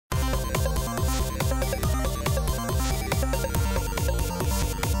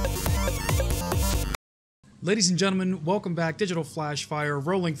Ladies and gentlemen, welcome back. Digital.Flash.Fire,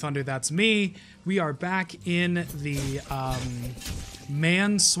 Rolling Thunder, that's me. We are back in the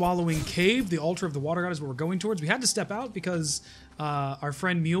man-swallowing cave. The altar of the water god is what we're going towards. We had to step out because our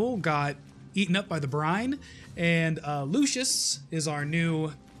friend Mule got eaten up by the brine, and Lucius is our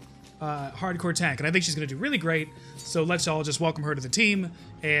new hardcore tank, and I think she's going to do really great. So let's all just welcome her to the team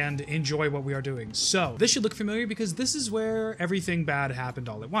and enjoy what we are doing. So this should look familiar because this is where everything bad happened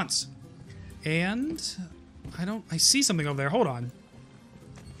all at once. And I see something over there. Hold on.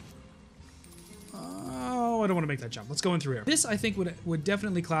 Oh, I don't want to make that jump. Let's go in through here. This, I think, would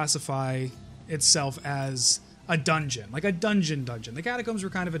definitely classify itself as a dungeon. Like a dungeon. The catacombs were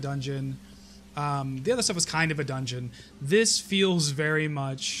kind of a dungeon. The other stuff was kind of a dungeon. This feels very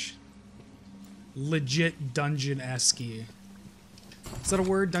much legit dungeon-esque. Is that a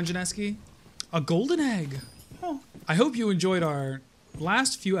word? Dungeon-esque? A golden egg. Oh. I hope you enjoyed our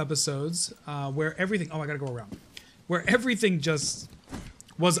last few episodes where everything... Oh, I gotta go around. Where everything just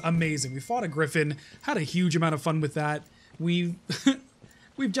was amazing. We fought a griffin, had a huge amount of fun with that. We've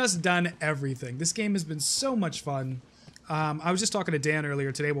just done everything. This game has been so much fun. I was just talking to Dan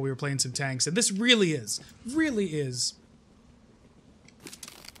earlier today while we were playing some tanks, and this really is.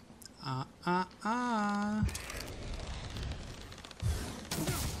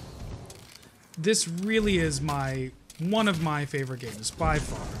 This really is one of my favorite games, by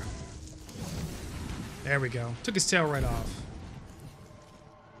far. There we go. Took his tail right off.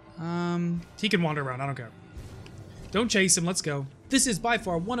 He can wander around, I don't care. Don't chase him, let's go. This is by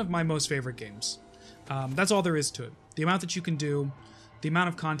far one of my most favorite games. That's all there is to it. The amount that you can do, the amount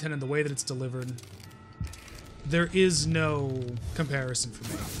of content and the way that it's delivered. There is no comparison for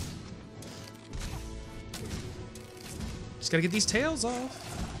me. Just gotta get these tails off.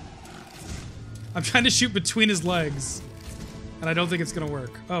 I'm trying to shoot between his legs, and I don't think it's gonna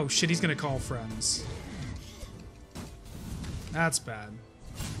work. Oh shit, he's gonna call friends. That's bad.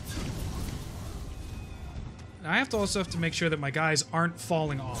 I also have to make sure that my guys aren't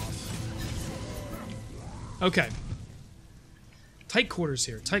falling off. Okay. Tight quarters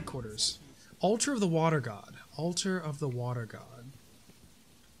here, tight quarters. Altar of the water god. Altar of the water god.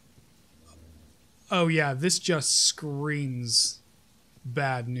 Oh yeah, this just screams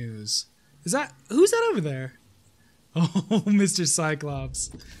bad news. Who's that over there? Oh, Mr.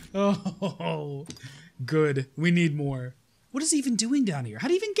 Cyclops. Oh, good. We need more. What is he even doing down here? How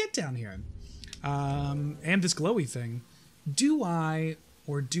do you even get down here? And this glowy thing. Do I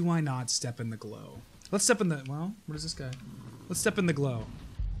or do I not step in the glow? Let's step in the... Well, what is this guy? Let's step in the glow.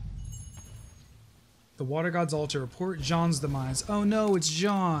 The water god's altar. Report Jean's demise. Oh no, it's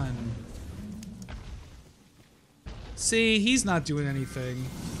Jean. See, he's not doing anything.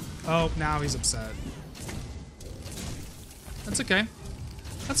 Oh, now he's upset. That's okay.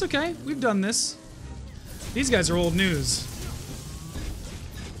 That's okay. We've done this. These guys are old news.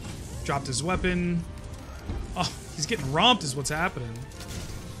 Dropped his weapon. Oh, he's getting romped is what's happening.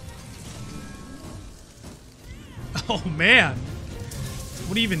 Oh, man.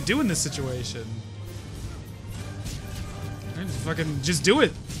 What do you even do in this situation? Fucking just do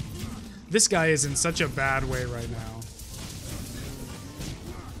it. This guy is in such a bad way right now.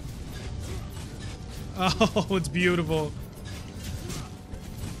 Oh, it's beautiful.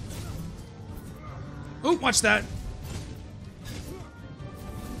 Oh, watch that.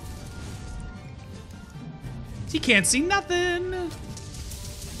 He can't see nothing.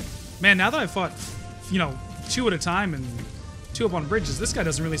 Man, now that I fought, you know, 2 at a time and 2 up on bridges, this guy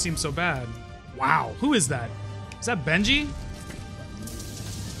doesn't really seem so bad. Wow, who is that? Is that Benji?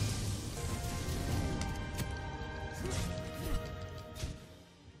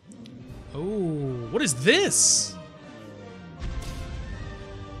 Oh, what is this?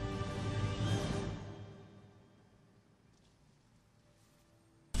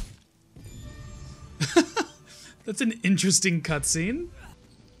 That's an interesting cutscene.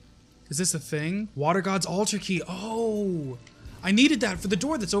 Is this a thing? Water God's altar key. Oh, I needed that for the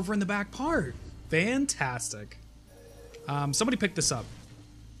door that's over in the back part. Fantastic. Somebody pick this up.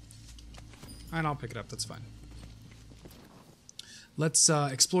 And I'll pick it up, that's fine. Let's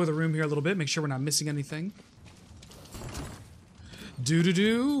explore the room here a little bit, make sure we're not missing anything.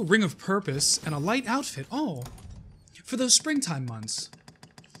 Doo-doo-doo, ring of purpose, and a light outfit. Oh, for those springtime months.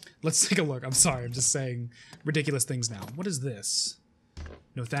 Let's take a look. I'm sorry, I'm just saying ridiculous things now. What is this?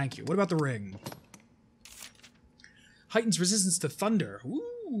 No, thank you. What about the ring? Heightens resistance to thunder.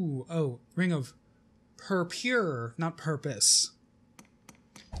 Ooh, oh, ring of pure, not purpose.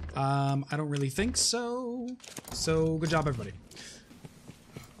 I don't really think so. So, good job, everybody.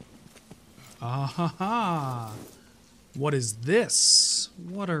 Ah ha ha. What is this?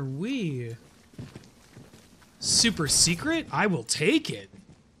 What are we? Super secret? I will take it.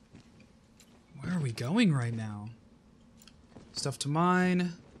 Where are we going right now? Stuff to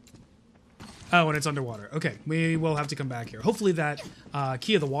mine. Oh, and it's underwater. Okay, we will have to come back here. Hopefully that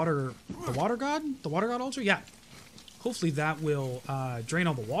key of the water god altar? Yeah. Hopefully that will drain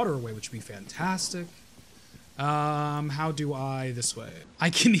all the water away, which would be fantastic. How do I, this way?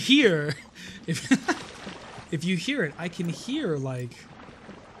 I can hear, if you hear it, I can hear like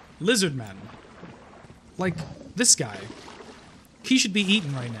lizard men. Like this guy. He should be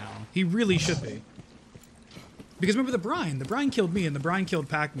eaten right now. He really should be. Because remember the brine. The brine killed me and the brine killed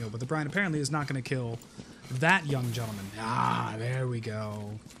Pack Mule, but the brine apparently is not going to kill that young gentleman. Ah, there we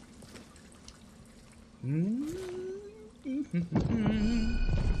go.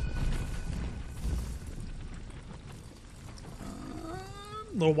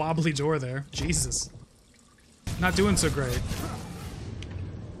 Little wobbly door there. Jesus. Not doing so great.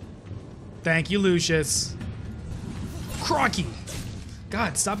 Thank you, Lucius. Crocky!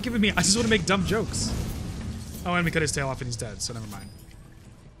 God, stop giving me... I just want to make dumb jokes. Oh, and we cut his tail off and he's dead, so never mind.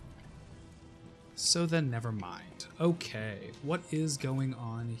 So then never mind. Okay, what is going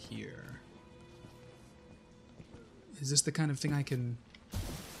on here? Is this the kind of thing I can...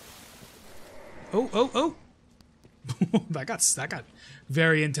 Oh! that got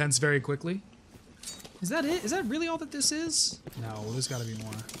very intense very quickly. Is that it? Is that really all that this is? No, there's gotta be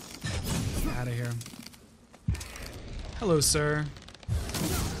more. Get out of here. Hello, sir.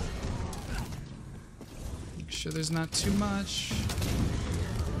 Make sure there's not too much.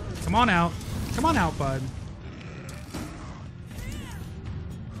 Come on out. Come on out, bud.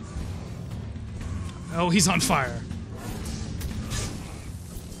 Oh, he's on fire.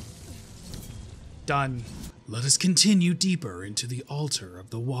 Done. Let us continue deeper into the altar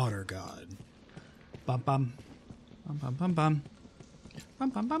of the water god. Bum bum. Bum bum bum bum. Bum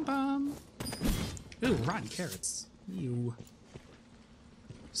bum bum bum. Ooh, rotten carrots. Ew.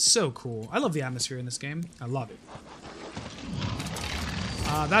 So cool. I love the atmosphere in this game. I love it.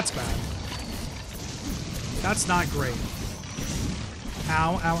 That's bad. That's not great.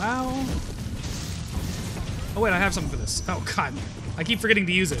 Ow, ow, ow. Oh wait, I have something for this. Oh god. I keep forgetting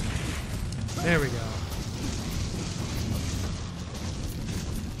to use it. There we go.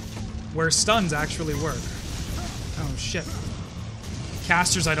 Where stuns actually work. Oh shit.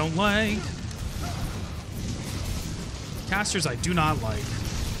 Casters I don't like. Casters I do not like.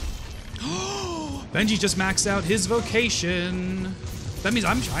 Benji just maxed out his vocation. That means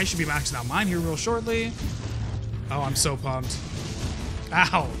I should be maxing out mine here real shortly. Oh, I'm so pumped.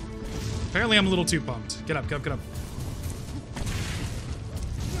 Ow. Apparently I'm a little too pumped. Get up, get up, get up.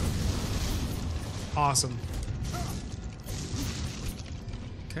 Awesome.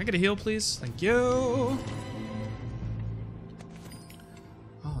 Can I get a heal, please? Thank you.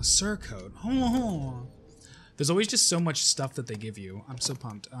 Oh, Sir Code. Oh. There's always just so much stuff that they give you. I'm so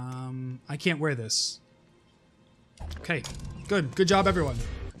pumped. I can't wear this. Okay, good. Good job, everyone.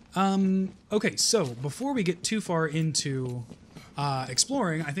 Okay, so before we get too far into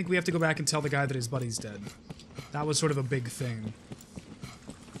exploring, I think we have to go back and tell the guy that his buddy's dead. That was sort of a big thing.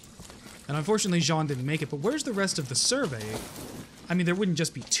 And unfortunately, Jean didn't make it, but where's the rest of the survey? I mean, there wouldn't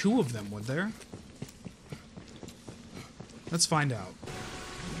just be 2 of them, would there? Let's find out.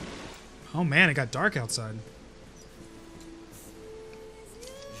 Oh man, it got dark outside.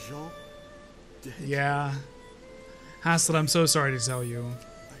 Jean dead? Yeah. Haslett, I'm so sorry to tell you.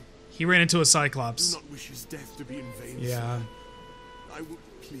 He ran into a Cyclops. Do not wish his death to be in vain, yeah. sir. I will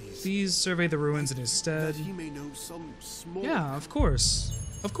please survey the ruins in his stead. That he may know some small... Yeah, of course.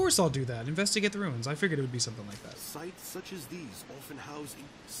 Of course I'll do that. Investigate the ruins. I figured it would be something like that. Sites such as these often house...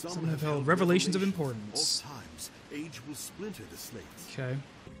 Some have held revelations of importance. Oftentimes, age will splinter the slates. Okay.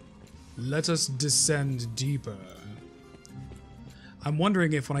 Let us descend deeper. I'm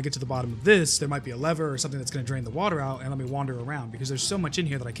wondering if when I get to the bottom of this, there might be a lever or something that's going to drain the water out and let me wander around, because there's so much in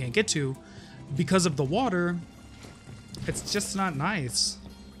here that I can't get to because of the water. It's just not nice.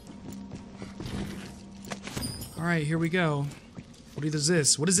 All right, here we go. What is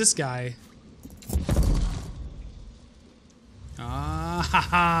this? What is this guy? Ah, ha,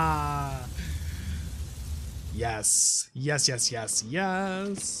 ha. Yes. Yes, yes, yes,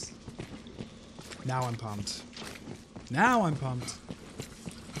 yes. Now I'm pumped. Now I'm pumped.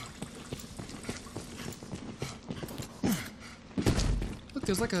 Look,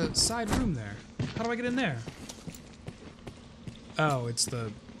 there's like a side room there. How do I get in there? Oh, it's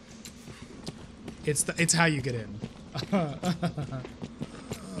how you get in.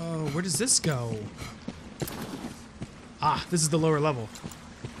 Oh, where does this go? Ah, this is the lower level.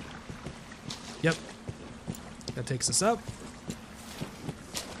 Yep. That takes us up.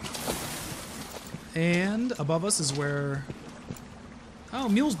 And above us is where... Oh,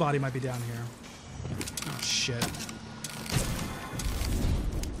 Mule's body might be down here. Oh, shit.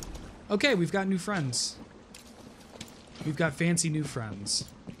 Okay, we've got new friends. We've got fancy new friends.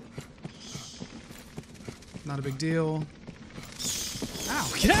 Not a big deal.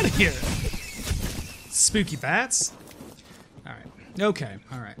 Ow, get out of here! Spooky bats. Alright. Okay,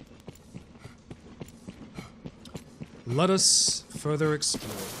 alright. Let us further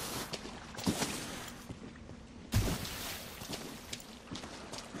explore.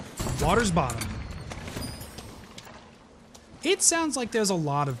 Water's bottom. It sounds like there's a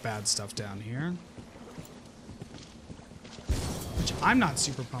lot of bad stuff down here. Which I'm not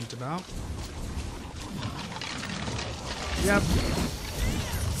super pumped about. Yep.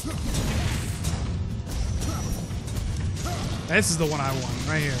 This is the one I want,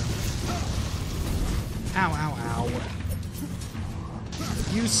 right here. Ow, ow, ow.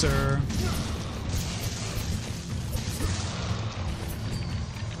 You, sir.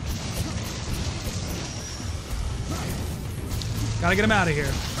 Gotta get him out of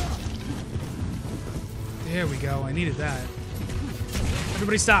here. There we go. I needed that.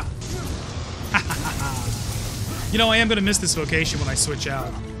 Everybody stop. You know, I am gonna miss this vocation when I switch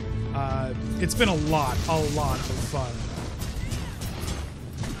out. It's been a lot of fun.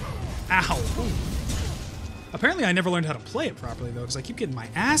 Ow. Ooh. Apparently I never learned how to play it properly, though, because I keep getting my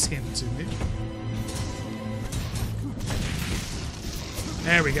ass handed to me.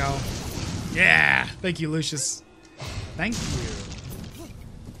 There we go. Yeah! Thank you, Lucius. Thank you.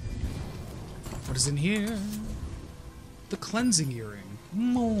 What is in here? The cleansing earring.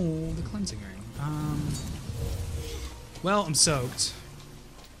 Mole, the cleansing earring. Well, I'm soaked.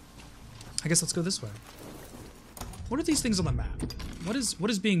 I guess let's go this way. What are these things on the map? What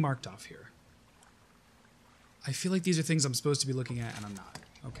is being marked off here? I feel like these are things I'm supposed to be looking at, and I'm not.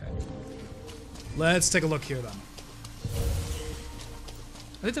 Okay. Let's take a look here, then.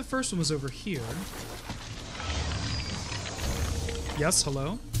 I think the first one was over here. Yes,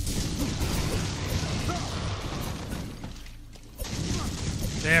 hello?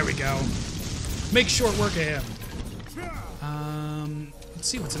 There we go. Make short work of him. Let's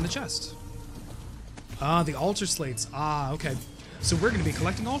see what's in the chest. Ah, the altar slates. Ah, okay. So we're going to be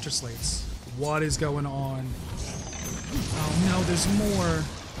collecting altar slates. What is going on? Oh no, there's more.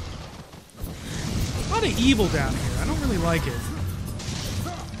 A lot of evil down here. I don't really like it.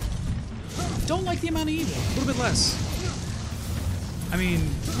 Don't like the amount of evil. A little bit less. I mean,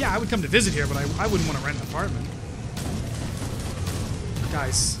 yeah, I would come to visit here, but I wouldn't want to rent an apartment.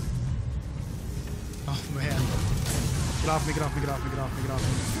 Guys. Oh man. Get off me, get off me, get off me, get off me, get off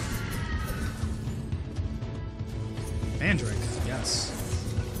me. Mandrake, yes.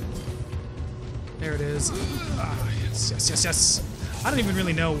 There it is. Ah, yes, yes, yes, yes. I don't even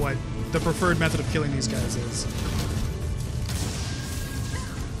really know what the preferred method of killing these guys is.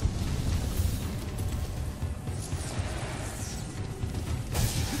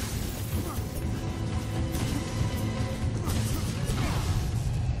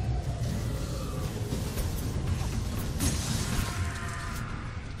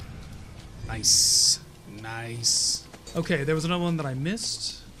 Nice. Nice. Okay, there was another one that I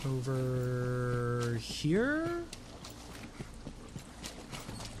missed. Over here?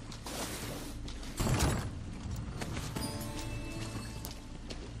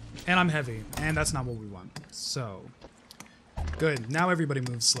 And I'm heavy, and that's not what we want. So, good. Now everybody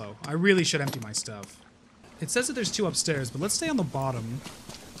moves slow. I really should empty my stuff. It says that there's 2 upstairs, but let's stay on the bottom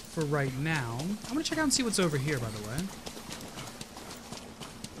for right now. I'm gonna check out and see what's over here, by the way.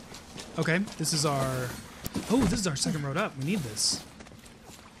 Okay, this is our... Oh, this is our second road up. We need this.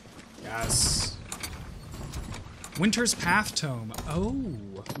 Yes. Winter's Path Tome. Oh,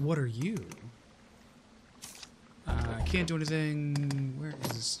 what are you? Can't do anything. Where is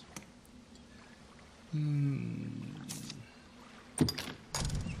this? Ooh,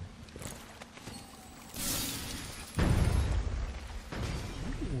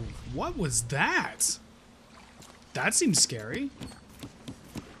 what was that? That seems scary.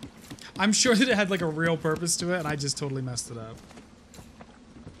 I'm sure that it had like a real purpose to it, and I just totally messed it up.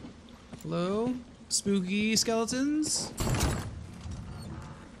 Hello? Spooky skeletons?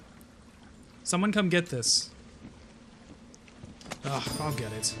 Someone come get this. Ugh, I'll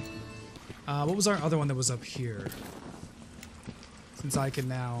get it. What was our other one that was up here? Since I can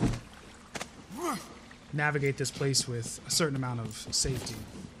now navigate this place with a certain amount of safety.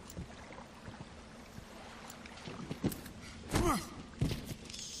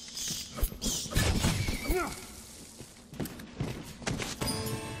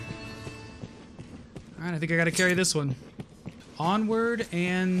 Alright, I think I gotta carry this one. Onward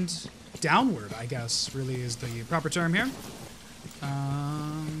and downward, I guess, really is the proper term here.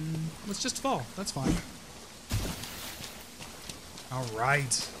 Let's just fall. That's fine. All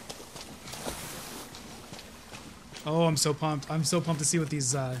right. Oh, I'm so pumped. I'm so pumped to see what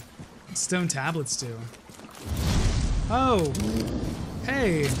these stone tablets do. Oh.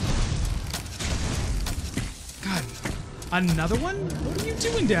 Hey. God. Another one? What are you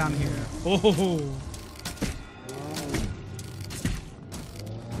doing down here? Oh.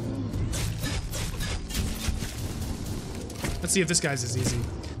 Let's see if this guy's as easy.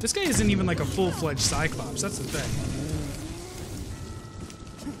 This guy isn't even like a full-fledged Cyclops. That's the thing.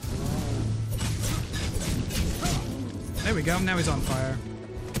 There we go. Now he's on fire.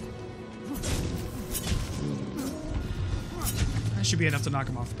 That should be enough to knock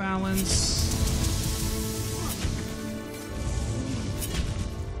him off balance.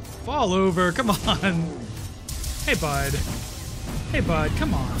 Fall over. Come on. Hey, bud. Hey, bud.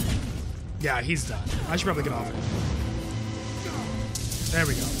 Come on. Yeah, he's done. I should probably get off it. There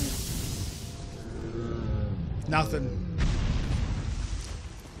we go. Nothing.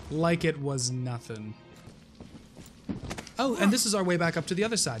 Like it was nothing. Oh, and this is our way back up to the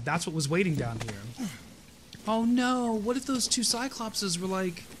other side. That's what was waiting down here. Oh no, what if those two Cyclopses were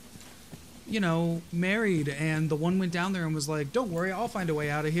like, you know, married, and the one went down there and was like, don't worry, I'll find a way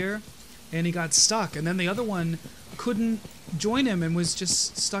out of here. And he got stuck, and then the other one couldn't join him and was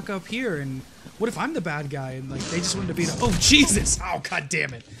just stuck up here. And what if I'm the bad guy and like they just wanted to beat him? Oh Jesus! Oh god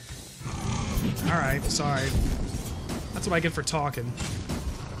damn it! All right, sorry. That's what I get for talking.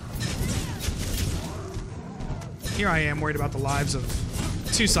 Here I am worried about the lives of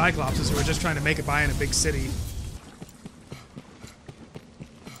two Cyclopses who are just trying to make it by in a big city.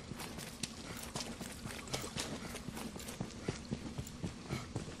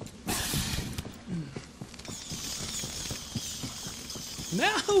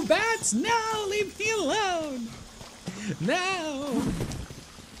 No, bats! No! Leave me alone! No!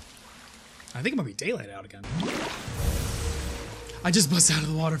 I think it might be daylight out again. I just busted out of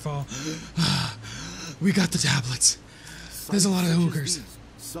the waterfall. We got the tablets. There's a lot of ogres.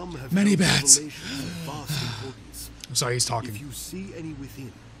 Many bats. I'm sorry, he's talking. If you see any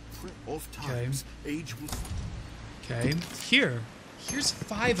within, oft times age will. Okay, here's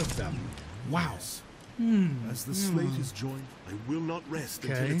 5 of them. Wow. As the slate is joined, I will not rest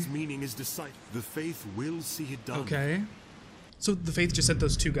until its meaning is deciphered. The faith will see it done. Okay. So the faith just sent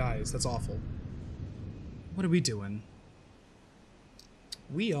those 2 guys. That's awful. What are we doing?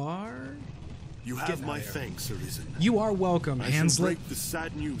 We are. You have my thanks, Arisen. You are welcome, Hanslet. I shall break the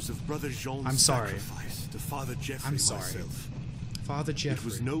sad news of Brother Jean's sacrifice to Father Jeffrey. I'm sorry. Myself. Father Jeffrey. It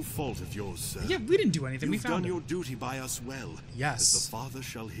was no fault of yours, sir. Yeah, we didn't do anything. You've we found done him. your duty by us well. Yes. As the Father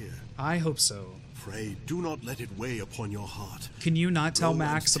shall hear. I hope so. Pray, do not let it weigh upon your heart. Can you not tell Go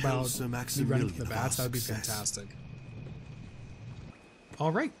Max and tell about Sir me Maximilian running from the of bats? our That would be success. fantastic.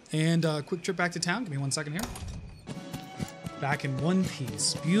 All right, and quick trip back to town. Give me 1 second here. Back in one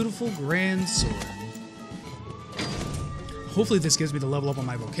piece. Beautiful grand sword. Hopefully this gives me the level up on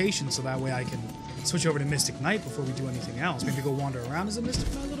my vocation, so that way I can switch over to Mystic Knight before we do anything else. Maybe go wander around as a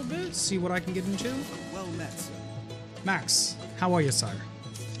Mystic Knight a little bit, see what I can get into. Well met, sir. Max, how are you, sire?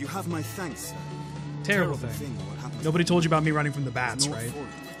 You have my thanks, sir. Terrible thing. What happened. Nobody told you about me running from the bats, Not right? for it.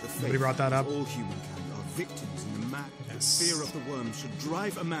 The Nobody faith brought that up? of all humankind are victims in the mad. Yes. The fear of the worm should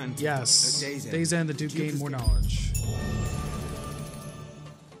drive a man to Yes. Days End. Days End, the Duke gained more knowledge.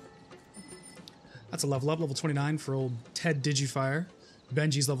 That's a level up, level 29 for old Ted Digi.Fire.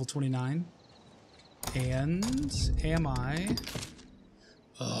 Benji's level 29. And am I?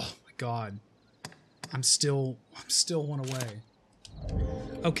 Oh my god. I'm still 1 away.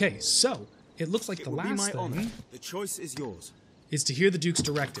 Okay, so it looks like the last thing The choice is yours. is to hear the Duke's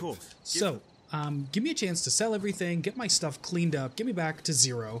directive. Of course. So, give me a chance to sell everything, get my stuff cleaned up, get me back to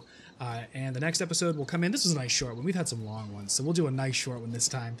 0, and the next episode will come in. This was a nice short one. We've had some long ones, so we'll do a nice short one this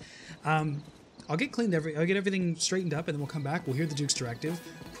time. I'll get everything straightened up, and then we'll come back. We'll hear the Duke's directive,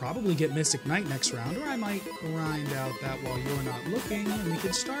 probably get Mystic Knight next round, or I might grind out that while you're not looking, and we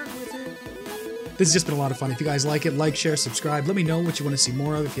can start with it. This has just been a lot of fun. If you guys like it, like, share, subscribe. Let me know what you want to see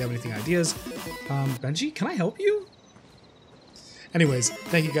more of if you have anything ideas. Benji, can I help you? Anyways,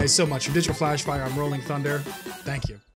 thank you guys so much. From Digital.Flash.Fire, I'm Rolling Thunder. Thank you.